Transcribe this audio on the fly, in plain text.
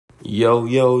Yo,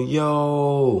 yo,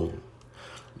 yo.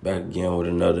 Back again with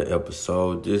another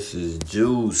episode. This is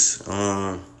Juice.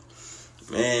 Man,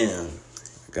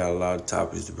 got a lot of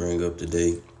topics to bring up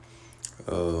today.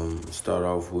 Start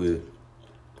off with,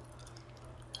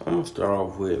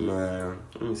 man,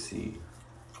 let me see.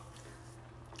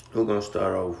 We're gonna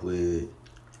start off with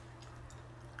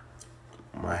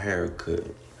my haircut,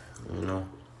 I'm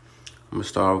gonna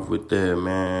start off with that,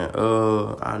 man.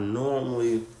 I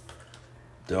normally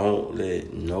don't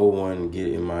let no one get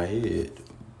in my head,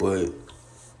 but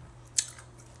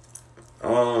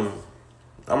I'm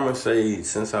gonna say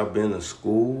since I've been to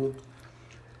school,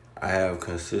 I have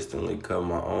consistently cut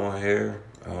my own hair.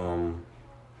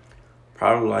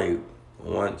 Probably like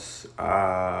once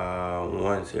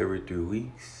every 3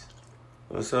 weeks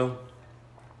or so.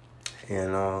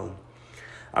 And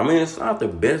I mean, it's not the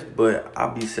best, but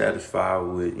I'll be satisfied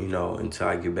with, until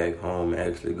I get back home and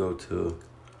actually go to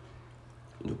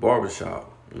the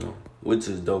barbershop, which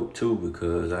is dope too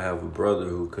because I have a brother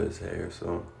who cuts hair,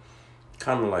 so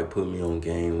kind of like put me on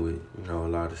game with, a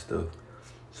lot of stuff.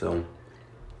 So,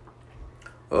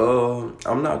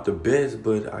 I'm not the best,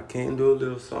 but I can do a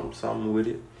little something with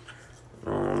it.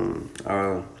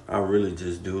 I really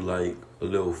just do like a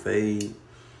little fade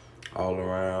all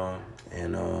around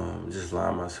and just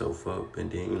line myself up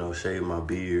and then, shave my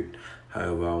beard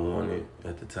however I want it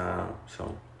at the time.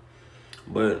 So,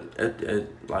 but at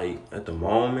the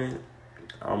moment,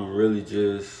 I'm really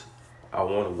just, I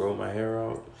want to grow my hair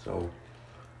out. So,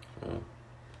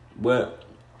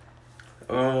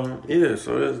 yeah,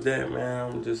 so that's that, man.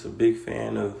 I'm just a big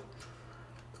fan of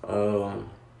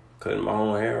cutting my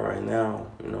own hair right now.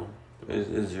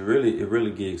 It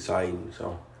really get exciting.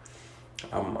 So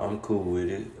I'm cool with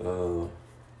it.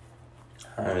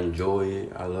 I enjoy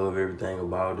it. I love everything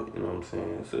about it. You know what I'm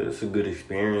saying? So it's a good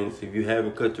experience. If you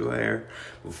haven't cut your hair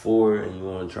before and you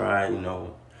want to try it,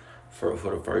 for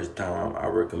the first time, I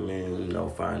recommend,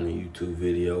 finding a YouTube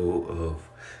video of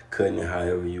cutting it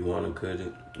however you want to cut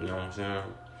it. You know what I'm saying?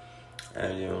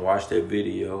 And then watch that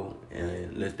video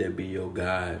and let that be your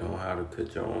guide on how to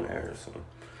cut your own hair. So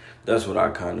that's what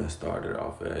I kind of started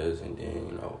off as. And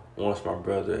then, once my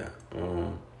brother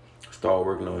started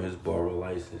working on his barber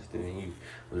license, then he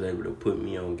was able to put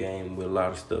me on game with a lot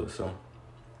of stuff. So,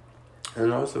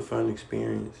 and it's a fun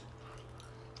experience.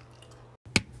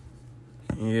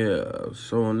 Yeah,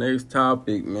 so next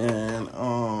topic, man,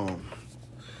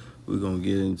 we're gonna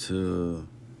get into,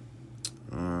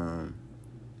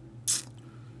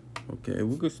 okay,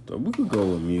 we could go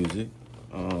with music.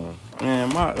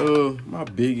 Man,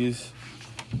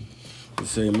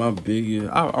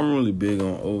 I'm really big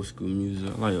on old school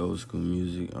music. I like old school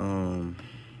music.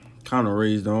 Kind of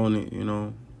raised on it,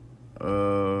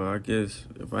 I guess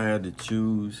if I had to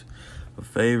choose a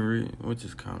favorite, which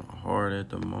is kind of hard at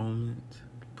the moment,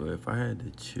 but if I had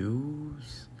to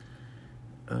choose,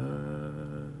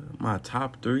 my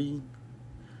top three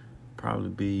probably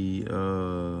be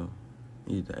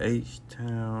either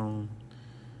H-Town,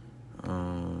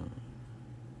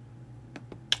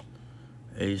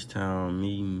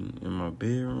 Meeting in My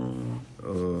Bedroom,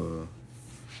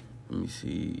 let me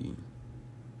see,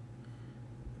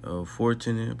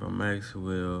 Fortunate by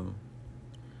Maxwell,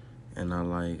 and I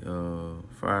like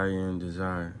Fire and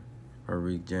Desire by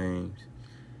Rick James.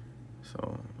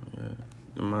 So yeah,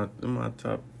 my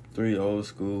top three old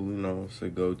school, to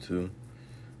go to.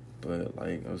 But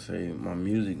like I'll say, my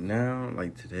music now,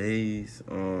 like today's,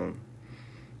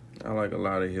 I like a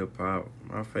lot of hip hop.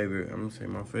 My favorite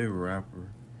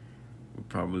rapper would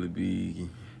probably be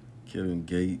Kevin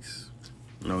Gates.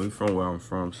 He's from where I'm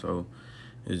from, so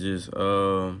it's just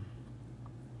I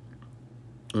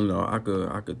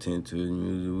could tend to his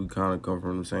music. We kind of come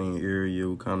from the same area.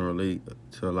 We kind of relate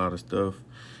to a lot of stuff.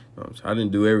 I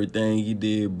didn't do everything he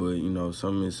did, but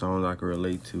some of his songs I could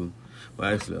relate to.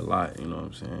 Well, actually a lot. You know what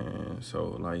I'm saying?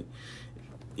 So like,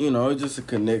 it's just a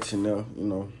connection there.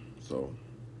 So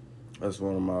that's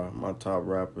one of my top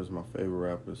rappers, my favorite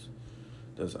rappers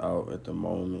that's out at the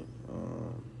moment.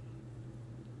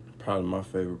 Probably my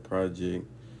favorite project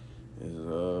is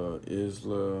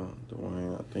Isla, the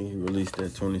one I think he released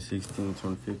that 2016,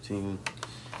 2015.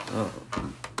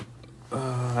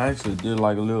 I actually did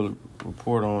like a little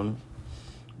report on it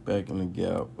back in the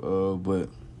Gap. But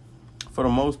for the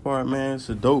most part, man, it's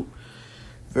a dope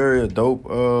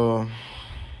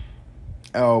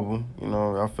album.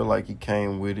 I feel like he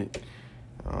came with it.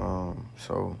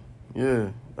 So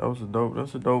yeah, that's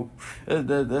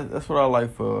what I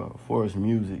like for his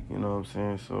music, you know what I'm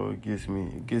saying? So it gets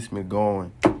me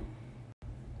going.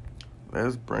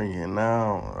 Let's bring it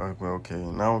now. Okay,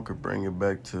 now we could bring it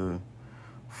back to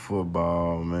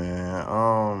football, man.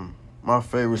 My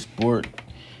favorite sport,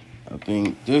 I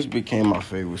think this became my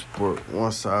favorite sport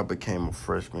once I became a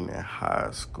freshman in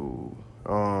high school.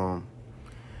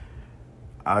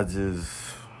 I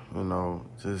just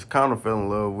kind of fell in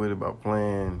love with it by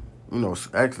playing,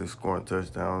 actually scoring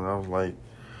touchdowns. I was like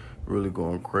really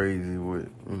going crazy with,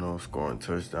 scoring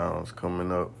touchdowns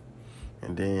coming up.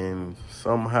 And then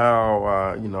somehow,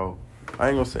 I ain't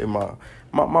gonna say my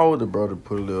older brother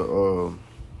put a little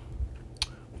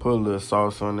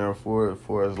sauce on there for it,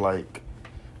 for as like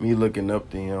me looking up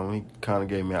to him. He kind of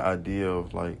gave me an idea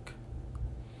of like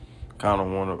kind of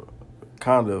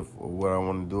what I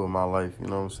want to do in my life. You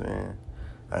know what I'm saying?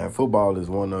 And football is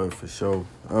one of it for sure.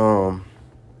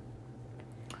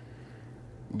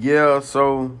 Yeah.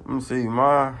 So let me see.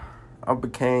 I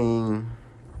became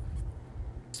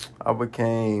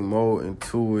more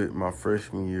into it my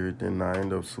freshman year. Then I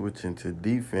ended up switching to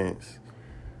defense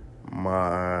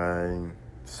my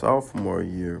sophomore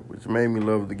year, which made me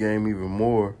love the game even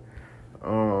more.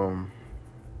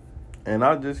 And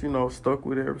I just, stuck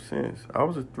with it ever since. I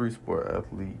was a 3-sport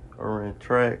athlete. I ran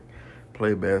track,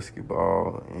 played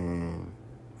basketball, and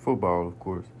football, of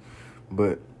course.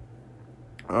 But,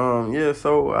 yeah,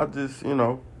 so I just,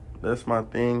 that's my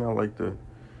thing. I like to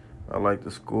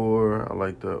score. I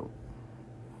like to,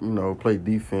 play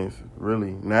defense.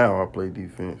 Really, now I play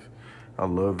defense. I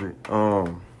love it.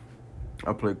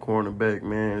 I play cornerback,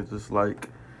 man. It's just like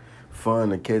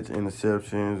fun to catch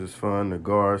interceptions. It's fun to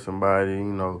guard somebody,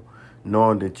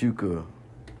 knowing that you could,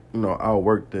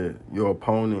 outwork that your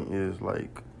opponent is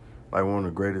like one of the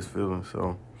greatest feelings.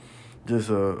 So just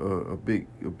a big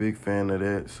fan of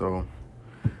that. So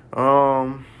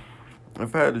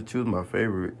if I had to choose my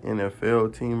favorite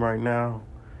NFL team right now,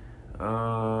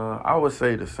 I would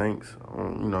say the Saints.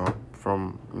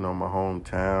 From my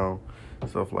hometown,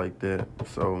 stuff like that.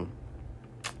 So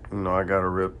I gotta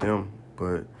rep them,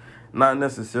 but not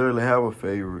necessarily have a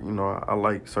favorite. I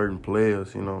like certain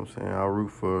players. You know what I'm saying? I root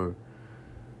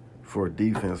for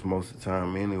defense most of the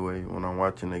time anyway. When I'm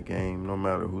watching a game, no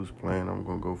matter who's playing, I'm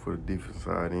gonna go for the defense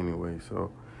side anyway.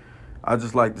 So I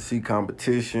just like to see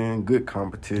competition, good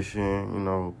competition.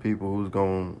 People who's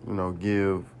gonna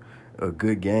give a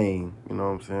good game. You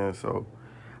know what I'm saying? So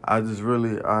I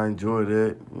enjoy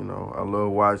that. I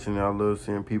love watching it. I love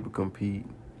seeing people compete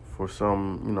for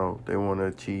some, they want to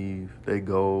achieve their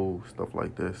goals, stuff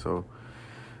like that. So,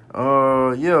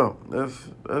 yeah,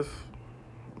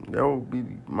 that would be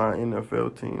my NFL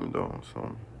team though.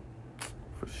 So,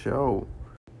 for sure.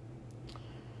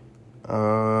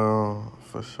 For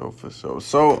sure.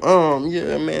 So,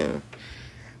 yeah, man,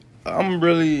 I ain't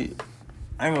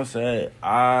gonna say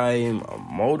I'm a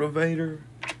motivator.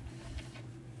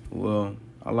 Well,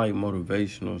 I like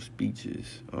motivational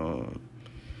speeches.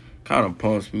 Kind of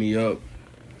pumps me up.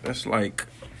 That's like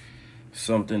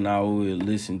something I would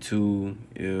listen to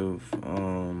if,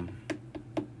 I'm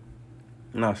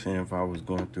not saying if I was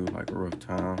going through like a rough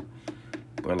time,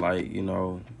 but like,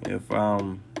 if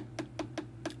I'm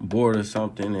bored or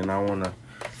something and I want to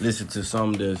listen to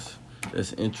something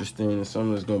that's interesting and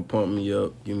something that's going to pump me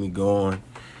up, get me going,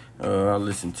 I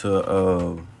listen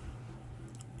to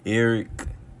Eric.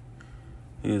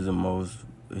 I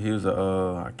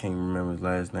can't remember his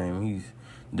last name. He's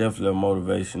definitely a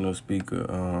motivational speaker.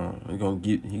 He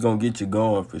gonna get you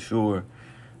going for sure.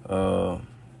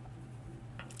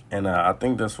 And I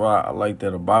think that's why I like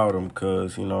that about him,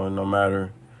 cause no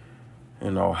matter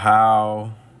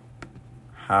how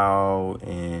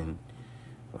and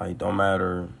like don't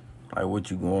matter like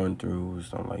what you going through or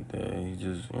something like that. He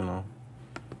just gonna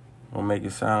make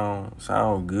it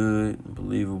sound good,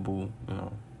 believable.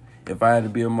 If I had to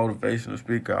be a motivational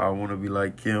speaker, I want to be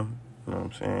like him. You know what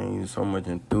I'm saying? There's so much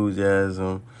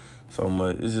enthusiasm, so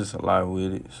much. It's just a lot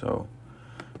with it. So,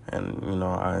 and,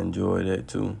 I enjoy that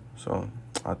too. So,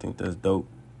 I think that's dope,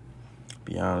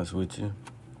 be honest with you.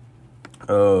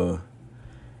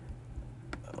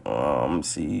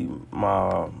 See,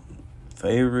 my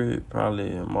favorite,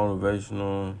 probably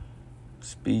motivational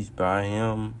speech by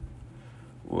him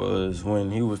was when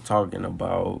he was talking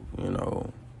about,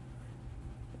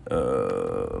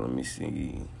 let me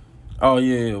see. Oh,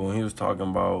 yeah, when he was talking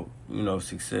about,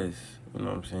 success. You know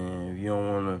what I'm saying? If you don't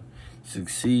want to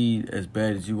succeed as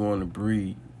bad as you want to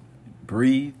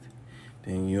breathe,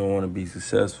 then you don't want to be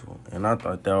successful. And I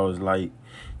thought that was, like,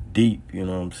 deep, you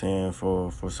know what I'm saying?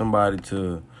 For somebody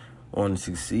to want to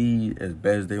succeed as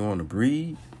bad as they want to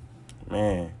breathe,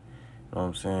 man, you know what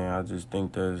I'm saying? I just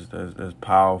think that's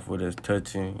powerful, that's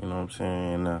touching, you know what I'm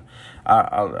saying? And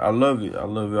I love it. I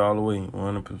love it all the way,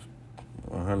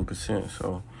 100%.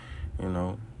 So,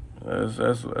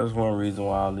 that's one reason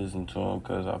why I listen to him,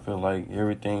 because I feel like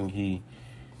everything he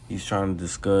he's trying to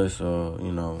discuss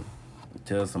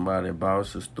tell somebody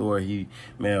about a story he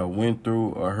may have went through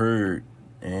or heard,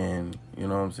 and you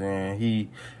know what I'm saying,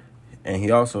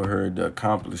 he also heard the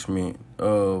accomplishment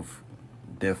of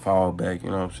that fallback,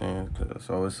 you know what I'm saying?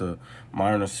 So it's a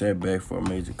minor setback for a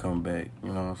major comeback,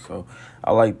 so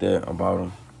I like that about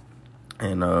him.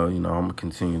 And I'm gonna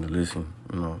continue to listen,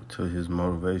 to his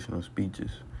motivational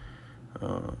speeches.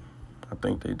 I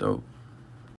think they dope.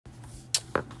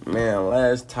 Man,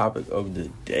 last topic of the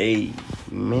day.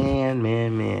 Man.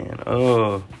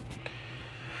 I'm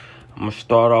gonna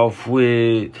start off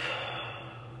with.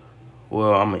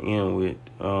 Well, I'm gonna end with.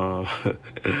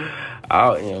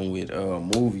 I'll end with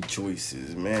movie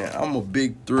choices. Man, I'm a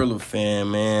big thriller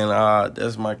fan. Man,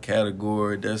 that's my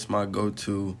category. That's my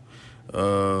go-to.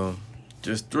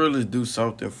 Just thrillers do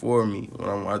something for me when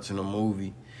I'm watching a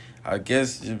movie. I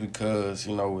guess just because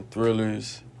with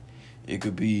thrillers, it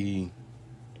could be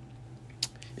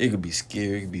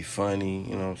scary, it could be funny,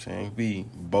 you know what I'm saying? It could be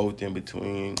both in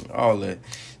between, all that.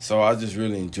 So I just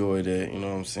really enjoy that, you know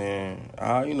what I'm saying?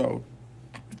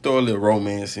 Throw a little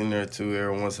romance in there too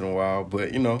every once in a while.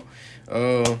 But,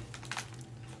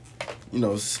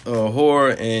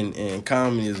 horror and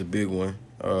comedy is a big one.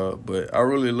 But I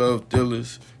really love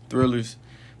thrillers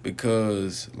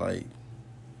because, like,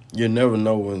 you never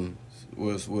know when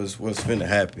what's finna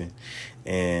happen.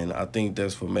 And I think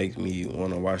that's what makes me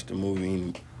want to watch the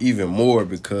movie even more,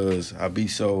 because I be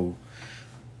so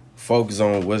focused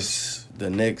on what's the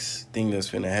next thing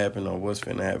that's finna happen or what's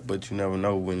finna happen, but you never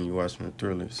know when you're watching a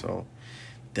thriller. So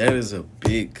that is a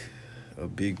big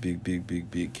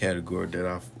category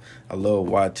that I love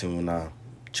watching when I'm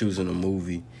choosing a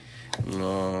movie.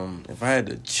 If I had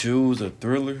to choose a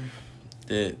thriller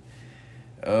that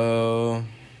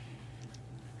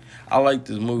I like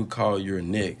this movie called You're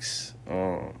Next.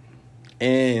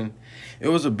 And it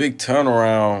was a big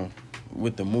turnaround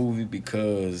with the movie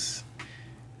because,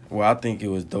 I think it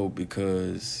was dope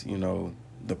because,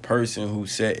 the person who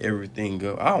set everything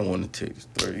up, I don't want to tell you the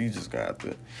story. You just got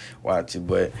to watch it.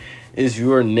 But it's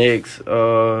You're Next. It's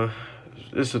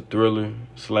a thriller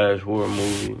 / horror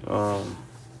movie.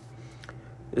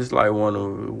 It's like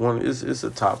it's a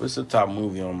top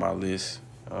movie on my list.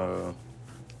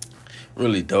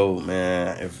 Really dope,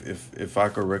 man. If I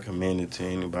could recommend it to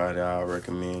anybody, I'll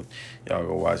recommend y'all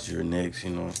go watch You're Next,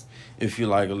 if you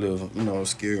like a little,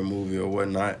 scary movie or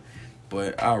whatnot.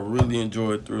 But I really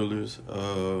enjoy thrillers.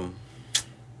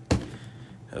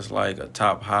 That's like a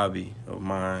top hobby of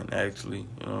mine, actually,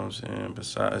 you know what I'm saying,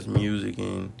 besides music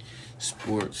and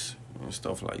sports and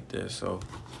stuff like that. So,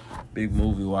 big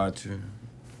movie watcher.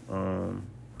 I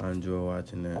enjoy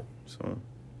watching that, so.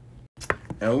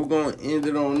 And we're going to end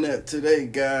it on that today,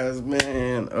 guys,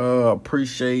 man.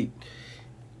 Appreciate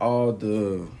all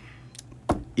the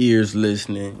ears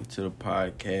listening to the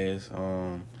podcast.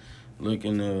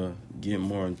 Looking to get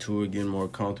more into it, getting more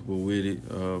comfortable with it.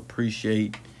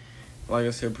 Appreciate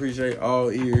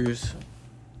all ears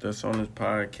that's on this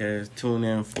podcast. Tune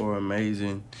in for an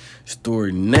amazing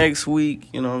story next week.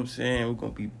 You know what I'm saying? We're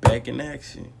going to be back in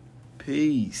action.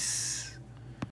 Peace.